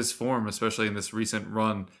of his form, especially in this recent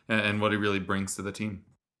run, and what he really brings to the team.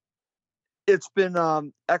 It's been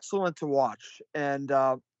excellent to watch. And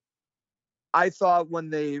I thought when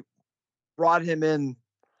they brought him in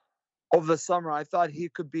over the summer, I thought he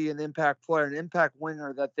could be an impact player, an impact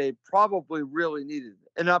winger that they probably really needed,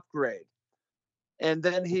 an upgrade. And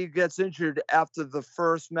then he gets injured after the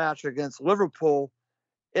first match against Liverpool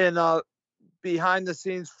in a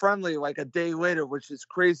behind-the-scenes friendly like a day later, which is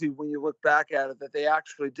crazy when you look back at it, that they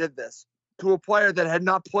actually did this to a player that had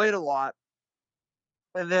not played a lot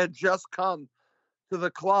and had just come to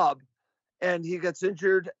the club. And he gets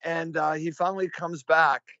injured, and he finally comes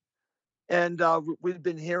back. And we've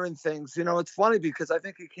been hearing things. It's funny because I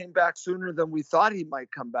think he came back sooner than we thought he might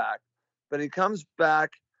come back. But he comes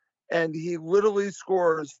back, and he literally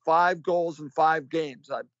scores 5 goals in 5 games.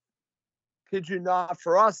 I kid you not.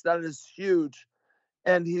 For us, that is huge.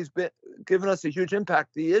 And he's been giving us a huge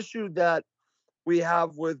impact. The issue that we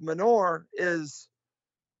have with Manor is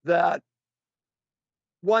that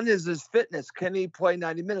one is his fitness. Can he play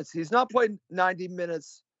 90 minutes? He's not played 90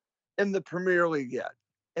 minutes in the Premier League yet.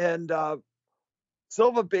 And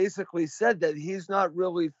Silva basically said that he's not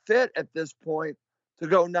really fit at this point to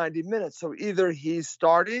go 90 minutes. So either he's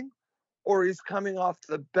starting or he's coming off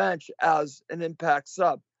the bench as an impact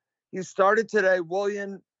sub. He started today.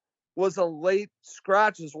 Willian was a late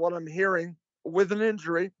scratch is what I'm hearing, with an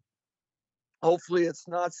injury. Hopefully it's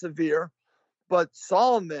not severe. But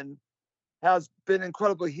Solomon has been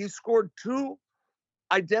incredible. He scored 2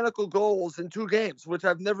 identical goals in 2 games, which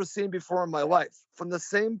I've never seen before in my life. From the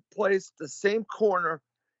same place, the same corner,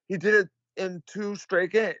 he did it in 2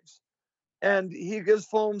 straight games. And he gives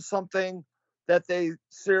Fulham something that they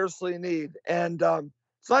seriously need. And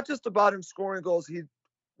it's not just about him scoring goals. He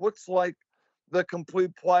looks like the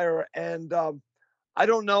complete player. And I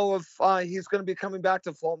don't know if he's going to be coming back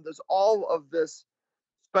to Fulham. There's all of this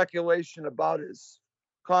speculation about his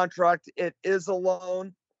contract. It is a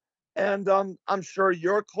loan. And I'm sure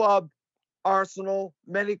your club, Arsenal,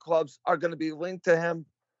 many clubs are going to be linked to him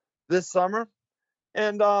this summer.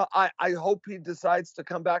 And I hope he decides to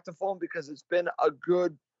come back to Fulham because it's been a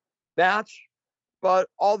good match. But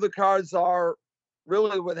all the cards are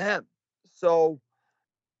really with him. So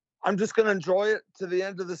I'm just going to enjoy it to the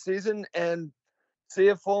end of the season and see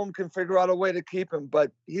if Fulham can figure out a way to keep him.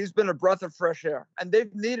 But he's been a breath of fresh air, and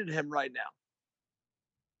they've needed him right now.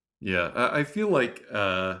 Yeah, I feel like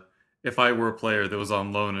if I were a player that was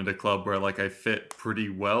on loan at a club where like I fit pretty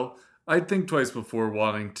well, I'd think twice before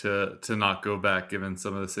wanting to not go back, given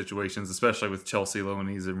some of the situations, especially with Chelsea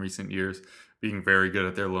loanees in recent years being very good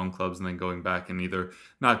at their loan clubs and then going back and either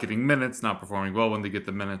not getting minutes, not performing well when they get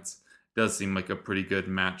the minutes. Does seem like a pretty good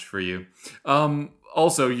match for you.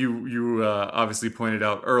 Also, you obviously pointed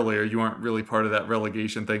out earlier you aren't really part of that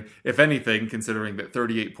relegation thing. If anything, considering that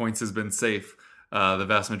 38 points has been safe the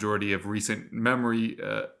vast majority of recent memory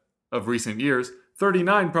of recent years,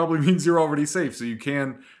 39 probably means you're already safe. So you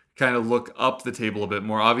can kind of look up the table a bit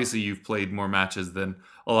more. Obviously, you've played more matches than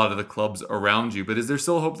a lot of the clubs around you, but is there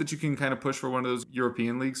still hope that you can kind of push for one of those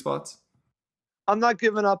European League spots? I'm not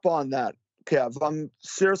giving up on that, Kev. I'm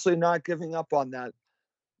seriously not giving up on that.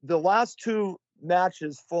 The last 2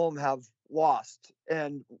 matches Fulham have lost,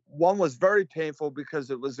 and one was very painful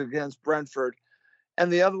because it was against Brentford,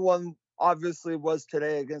 and the other one obviously was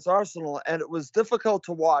today against Arsenal, and it was difficult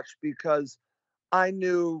to watch because I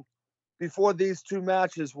knew before these 2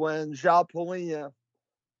 matches when João Palhinha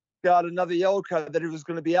got another yellow card that he was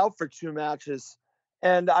going to be out for 2 matches.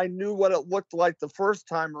 And I knew what it looked like the first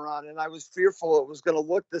time around, and I was fearful it was going to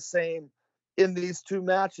look the same in these 2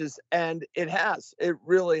 matches, and it has. It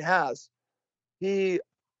really has. He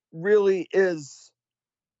really is.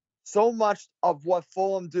 So much of what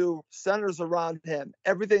Fulham do centers around him.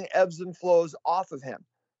 Everything ebbs and flows off of him.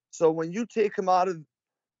 So when you take him out of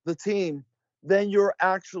the team, then you're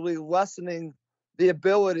actually lessening the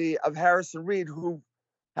ability of Harrison Reed, who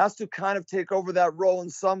has to kind of take over that role in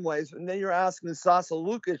some ways. And then you're asking Sasa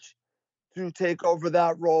Lukic to take over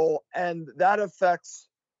that role. And that affects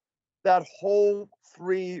that whole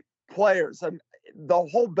 3 players. I mean, the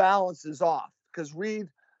whole balance is off because Reed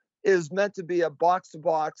is meant to be a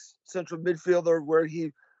box-to-box central midfielder where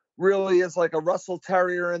he really is like a Russell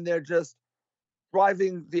Terrier and they're just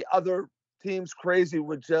driving the other teams crazy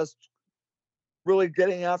with just really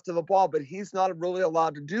getting after the ball. But he's not really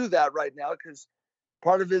allowed to do that right now because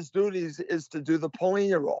part of his duties is to do the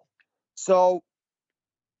Palhinha role. So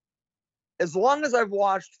as long as I've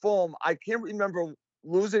watched Fulham, I can't remember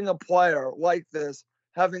losing a player like this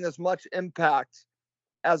having as much impact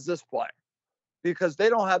as this player because they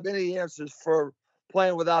don't have any answers for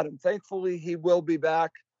playing without him. Thankfully, he will be back,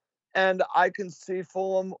 and I can see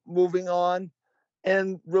Fulham moving on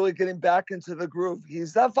and really getting back into the groove.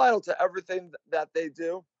 He's that vital to everything that they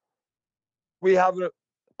do. We have an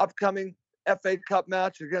upcoming FA Cup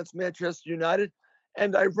match against Manchester United,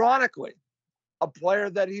 and ironically, a player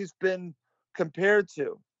that he's been compared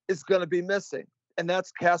to is going to be missing, and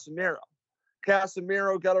that's Casemiro.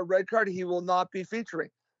 Casemiro got a red card. He will not be featuring.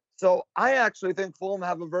 So I actually think Fulham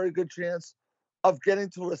have a very good chance of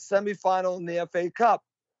getting to a semifinal in the FA Cup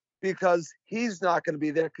because he's not going to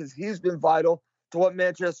be there because he's been vital to what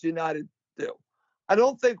Manchester United do. I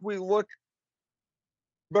don't think we look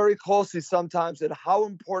very closely sometimes at how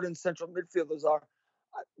important central midfielders are.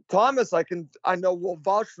 Thomas, I know will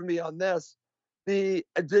vouch for me on this. The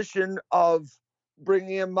addition of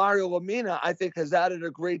bringing in Mario Lemina, I think, has added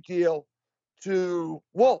a great deal to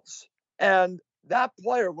Wolves. And that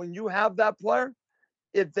player, when you have that player,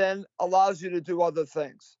 it then allows you to do other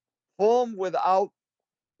things. Fulham, without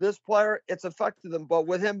this player, it's affected them. But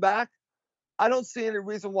with him back, I don't see any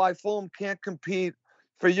reason why Fulham can't compete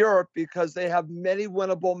for Europe because they have many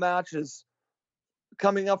winnable matches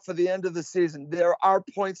coming up for the end of the season. There are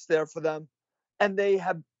points there for them, and they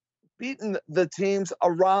have beaten the teams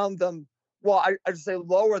around them. Well, I'd say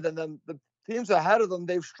lower than them. The teams ahead of them,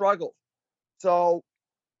 they've struggled. So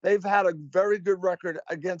they've had a very good record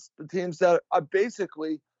against the teams that are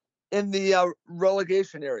basically in the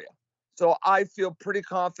relegation area. So I feel pretty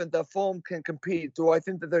confident that Fulham can compete. Do I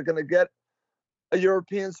think that they're going to get a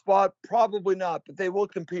European spot? Probably not, but they will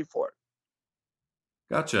compete for it.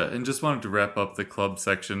 Gotcha. And just wanted to wrap up the club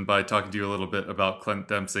section by talking to you a little bit about Clint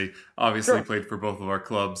Dempsey. Obviously Sure. played for both of our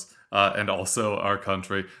clubs and also our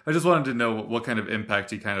country. I just wanted to know what kind of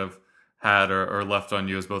impact he kind of had or left on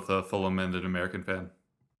you as both a Fulham and an American fan.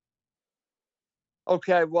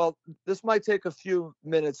 Okay, well, this might take a few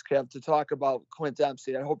minutes, Kev, to talk about Clint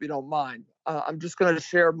Dempsey. I hope you don't mind. I'm just going to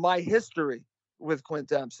share my history with Clint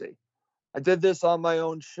Dempsey. I did this on my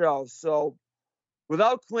own show. So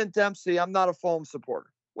without Clint Dempsey, I'm not a Fulham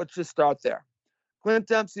supporter. Let's just start there. Clint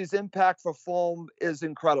Dempsey's impact for Fulham is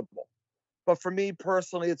incredible. But for me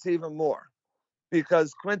personally, it's even more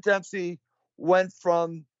because Clint Dempsey went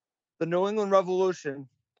from the New England Revolution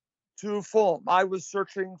to Fulham. I was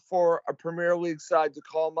searching for a Premier League side to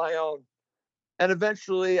call my own. And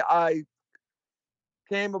eventually I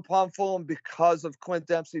came upon Fulham because of Clint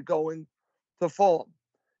Dempsey going to Fulham.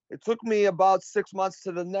 It took me about 6 months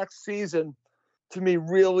to the next season to me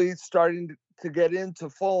really starting to get into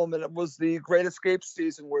Fulham, and it was the Great Escape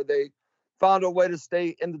season where they found a way to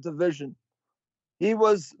stay in the division. He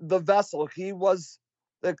was the vessel. He was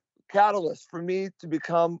the catalyst for me to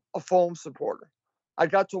become a Fulham supporter. I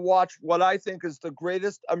got to watch what I think is the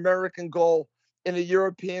greatest American goal in a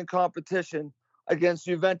European competition against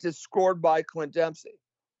Juventus scored by Clint Dempsey.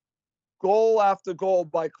 Goal after goal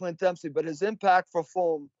by Clint Dempsey, but his impact for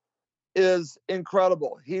Fulham is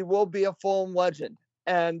incredible. He will be a Fulham legend,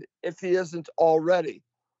 and if he isn't already.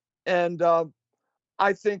 And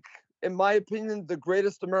I think, in my opinion, the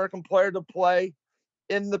greatest American player to play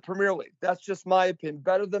in the Premier League. That's just my opinion.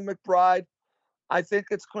 Better than McBride. I think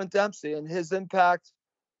it's Clint Dempsey, and his impact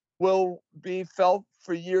will be felt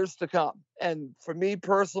for years to come. And for me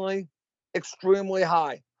personally, extremely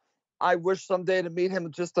high. I wish someday to meet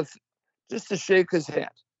him just to shake his hand.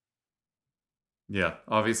 Yeah,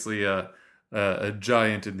 obviously a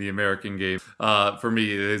giant in the American game. For me,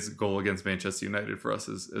 his goal against Manchester United for us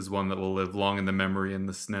is one that will live long in the memory in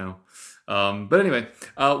the snow. But anyway,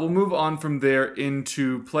 we'll move on from there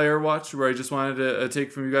into Player Watch, where I just wanted to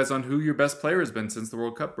take from you guys on who your best player has been since the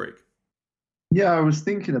World Cup break. Yeah, I was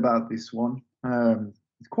thinking about this one.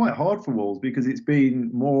 It's quite hard for Wolves because it's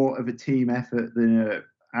been more of a team effort than an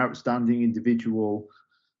outstanding individual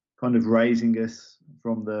kind of raising us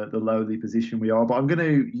from the lowly position we are. But I'm going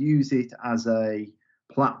to use it as a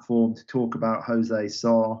platform to talk about Jose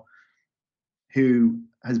Sá, who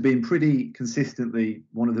has been pretty consistently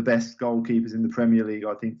one of the best goalkeepers in the Premier League,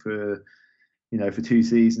 I think, for 2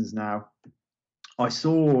 seasons now. I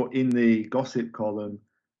saw in the gossip column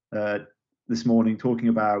this morning talking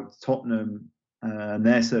about Tottenham and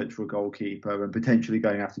their search for a goalkeeper and potentially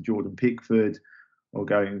going after Jordan Pickford or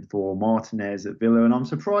going for Martinez at Villa. And I'm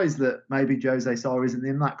surprised that maybe Jose Sá isn't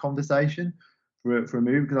in that conversation for a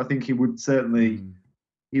move, because I think he would certainly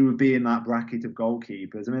he would be in that bracket of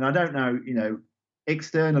goalkeepers. I mean, I don't know,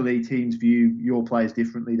 externally teams view your players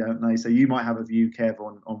differently, don't they? So you might have a view, Kev,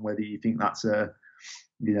 on whether you think that's an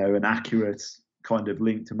accurate kind of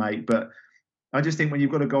link to make. But I just think when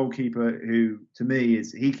you've got a goalkeeper who, to me,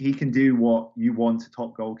 is he can do what you want a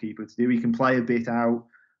top goalkeeper to do. He can play a bit out.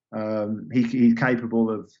 He's capable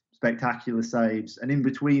of spectacular saves, and in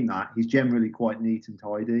between that, he's generally quite neat and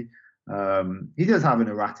tidy. He does have an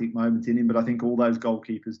erratic moment in him, but I think all those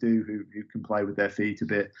goalkeepers do who can play with their feet a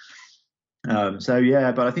bit.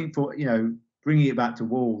 But I think for bringing it back to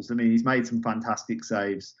Wolves, I mean, he's made some fantastic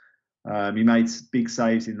saves. He made big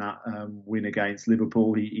saves in that win against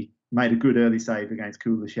Liverpool. He made a good early save against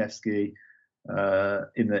Kulusevski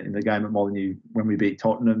in the game at Molineux when we beat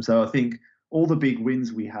Tottenham. So I think all the big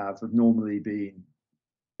wins we have normally been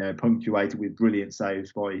punctuated with brilliant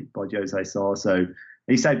saves by Jose Sá. So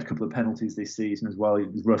he saved a couple of penalties this season as well.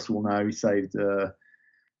 Russ will know he saved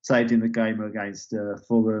in the game against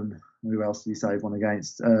Fulham. Who else did he save one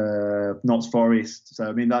against? Notts Forest. So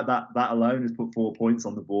I mean that alone has put 4 points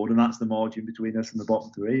on the board, and that's the margin between us and the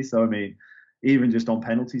bottom three. So I mean, even just on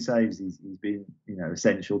penalty saves, he's been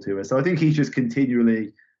essential to us. So I think he's just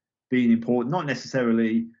continually been important, not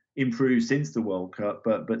necessarily improved since the World Cup,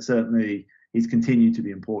 but certainly he's continued to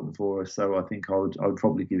be important for us. So I think I would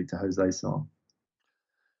probably give it to Jose Sá.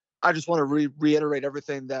 I just want to reiterate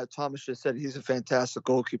everything that Thomas just said. He's a fantastic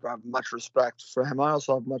goalkeeper. I have much respect for him. I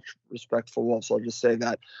also have much respect for Wolves, so I'll just say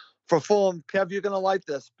that. For Fulham, Kev, you're going to like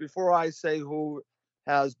this. Before I say who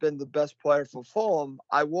has been the best player for Fulham,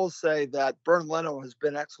 I will say that Bernd Leno has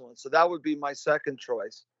been excellent. So that would be my second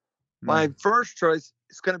choice. My first choice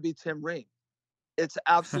is going to be Tim Ream. It's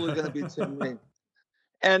absolutely going to be Tim Ream.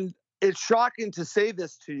 And it's shocking to say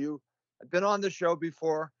this to you. I've been on the show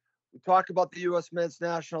before. We talk about the U.S. men's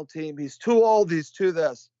national team. He's too old. He's too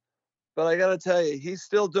this. But I got to tell you, he's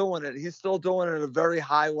still doing it. He's still doing it at a very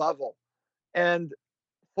high level. And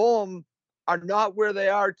Fulham are not where they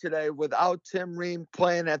are today without Tim Ream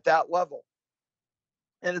playing at that level.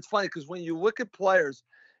 And it's funny because when you look at players,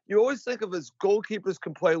 you always think of as goalkeepers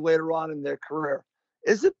can play later on in their career.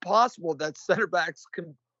 Is it possible that center backs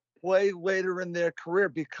can play later in their career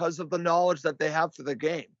because of the knowledge that they have for the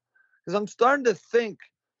game? Because I'm starting to think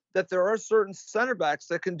that there are certain center backs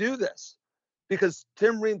that can do this, because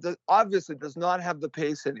Tim Ream obviously does not have the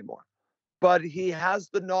pace anymore, but he has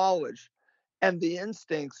the knowledge and the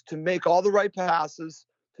instincts to make all the right passes,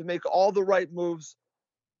 to make all the right moves,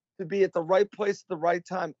 to be at the right place at the right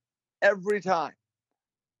time every time.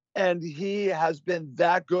 And he has been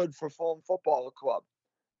that good for Fulham Football Club.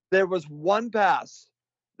 There was one pass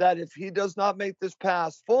that if he does not make this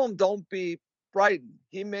pass, Fulham don't beat Brighton.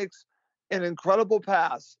 He makes an incredible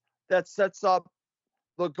pass that sets up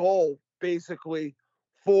the goal basically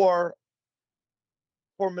for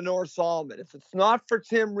Manor Solomon. If it's not for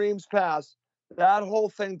Tim Ream's pass, that whole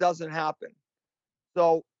thing doesn't happen.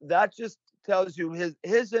 So that just tells you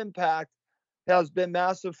his impact has been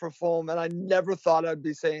massive for Fulham, and I never thought I'd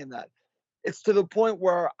be saying that. It's to the point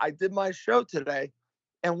where I did my show today,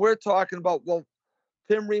 and we're talking about, well,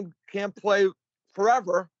 Tim Ream can't play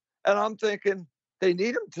forever, and I'm thinking they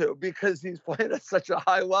need him to because he's playing at such a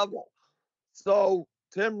high level. So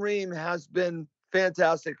Tim Ream has been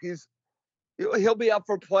fantastic. He'll be up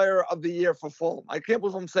for Player of the Year for Fulham. I can't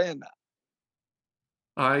believe I'm saying that.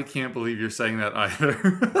 I can't believe you're saying that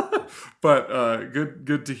either. But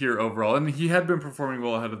good to hear overall. And he had been performing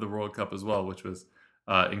well ahead of the World Cup as well, which was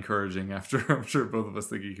encouraging after I'm sure both of us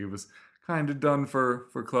thinking he was kind of done for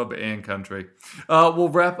club and country. We'll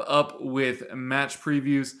wrap up with match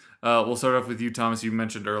previews. We'll start off with you, Thomas. You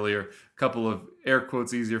mentioned earlier a couple of air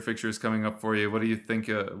quotes easier fixtures coming up for you. What do you think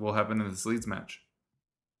will happen in this Leeds match?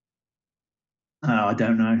 I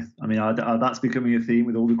don't know. I mean, that's becoming a theme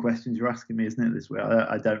with all the questions you're asking me, isn't it, this week?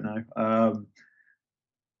 I don't know.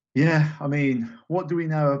 Yeah, I mean, what do we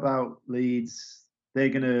know about Leeds? They're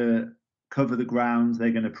going to cover the ground.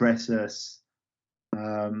 They're going to press us.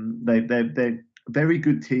 They're a very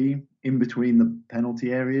good team in between the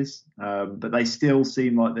penalty areas, but they still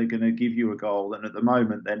seem like they're going to give you a goal. And at the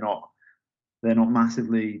moment, they're not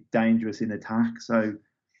massively dangerous in attack. So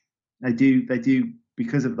they do.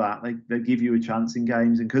 Because of that, they give you a chance in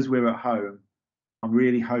games. And because we're at home, I'm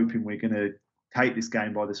really hoping we're going to take this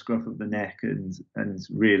game by the scruff of the neck and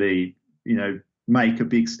really, make a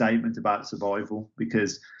big statement about survival.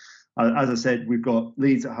 Because, as I said, we've got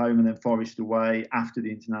Leeds at home and then Forest away after the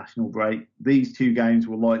international break. These two games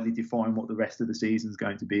will likely define what the rest of the season is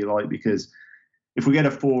going to be like. Because if we get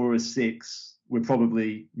a 4 or a 6, we're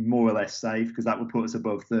probably more or less safe, because that would put us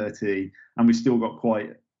above 30. And we've still got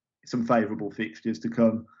quite some favourable fixtures to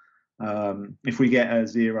come. If we get a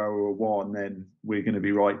 0 or a 1, then we're going to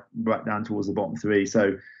be right down towards the bottom 3.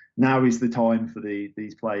 So now is the time for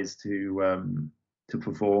these players to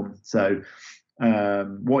perform. So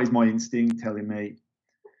what is my instinct telling me?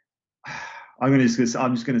 I'm just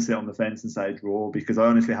going to sit on the fence and say a draw, because I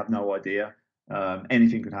honestly have no idea.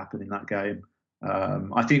 Anything could happen in that game.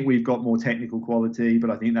 I think we've got more technical quality,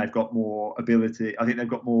 but I think they've got more ability. I think they've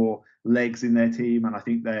got more legs in their team, and I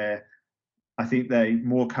think they're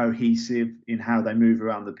more cohesive in how they move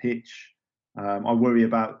around the pitch. I worry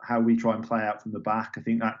about how we try and play out from the back. I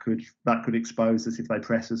think that could expose us if they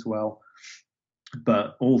press us well.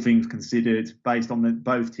 But all things considered, based on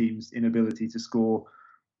both teams' inability to score,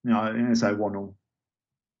 I'm going to say 1-1.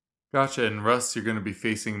 Gotcha. And Russ, you're going to be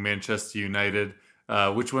facing Manchester United.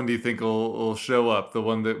 Which one do you think will show up? The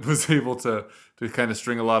one that was able to kind of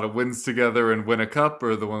string a lot of wins together and win a cup,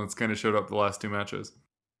 or the one that's kind of showed up the last 2 matches?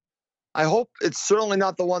 I hope it's certainly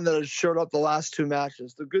not the one that has showed up the last 2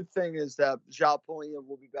 matches. The good thing is that João Palhinha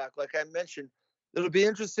will be back. Like I mentioned, it'll be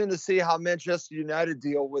interesting to see how Manchester United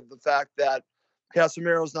deal with the fact that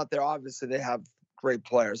Casemiro's not there. Obviously, they have great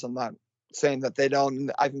players. I'm not saying that they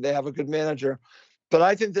don't. I think they have a good manager. But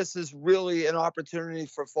I think this is really an opportunity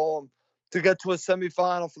for Fulham to get to a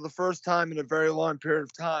semifinal for the first time in a very long period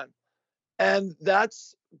of time. And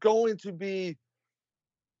that's going to be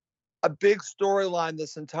a big storyline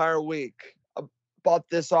this entire week about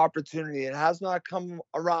this opportunity. It has not come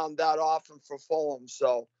around that often for Fulham.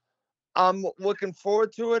 So I'm looking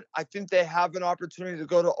forward to it. I think they have an opportunity to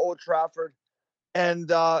go to Old Trafford and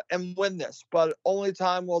win this, but only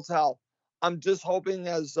time will tell. I'm just hoping,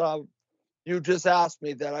 as you just asked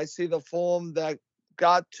me, that I see the Fulham that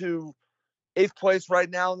got to 8th place right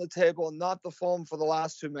now on the table, and not the Fulham for the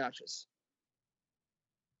last 2 matches.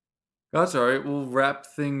 That's all right. We'll wrap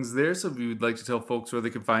things there. So if you would like to tell folks where they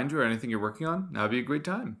can find you or anything you're working on, that'd be a great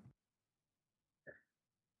time.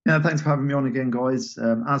 Yeah, thanks for having me on again, guys.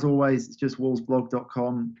 As always, it's just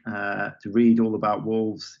wolvesblog.com to read all about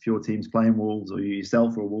Wolves. If your team's playing Wolves or you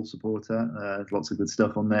yourself are a Wolves supporter, there's lots of good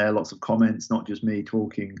stuff on there, lots of comments, not just me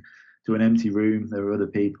talking to an empty room. There are other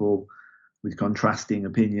people with contrasting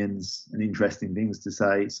opinions and interesting things to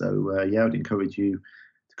say. So, yeah, I'd encourage you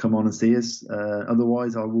to come on and see us.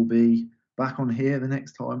 Otherwise, I will be back on here the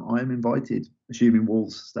next time I am invited, assuming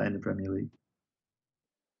Wolves stay in the Premier League.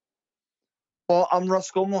 Well, I'm Russ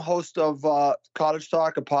Goldman, host of Cottage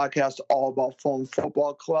Talk, a podcast all about Fulham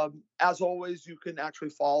Football Club. As always, you can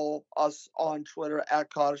actually follow us on Twitter at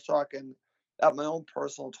Cottage Talk and at my own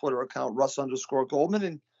personal Twitter account, Russ_Goldman.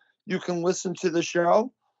 And you can listen to the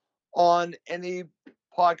show on any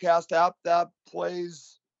podcast app that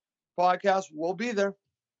plays podcasts. We'll be there.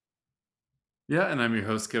 Yeah, and I'm your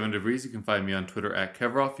host, Kevin DeVries. You can find me on Twitter at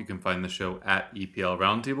Kevroff. You can find the show at EPL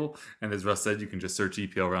Roundtable. And as Russ said, you can just search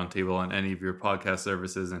EPL Roundtable on any of your podcast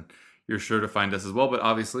services, and you're sure to find us as well. But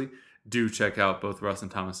obviously, do check out both Russ and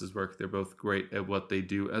Thomas's work. They're both great at what they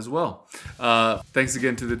do as well. Thanks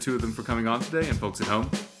again to the two of them for coming on today. And folks at home,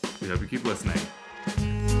 we hope you keep listening.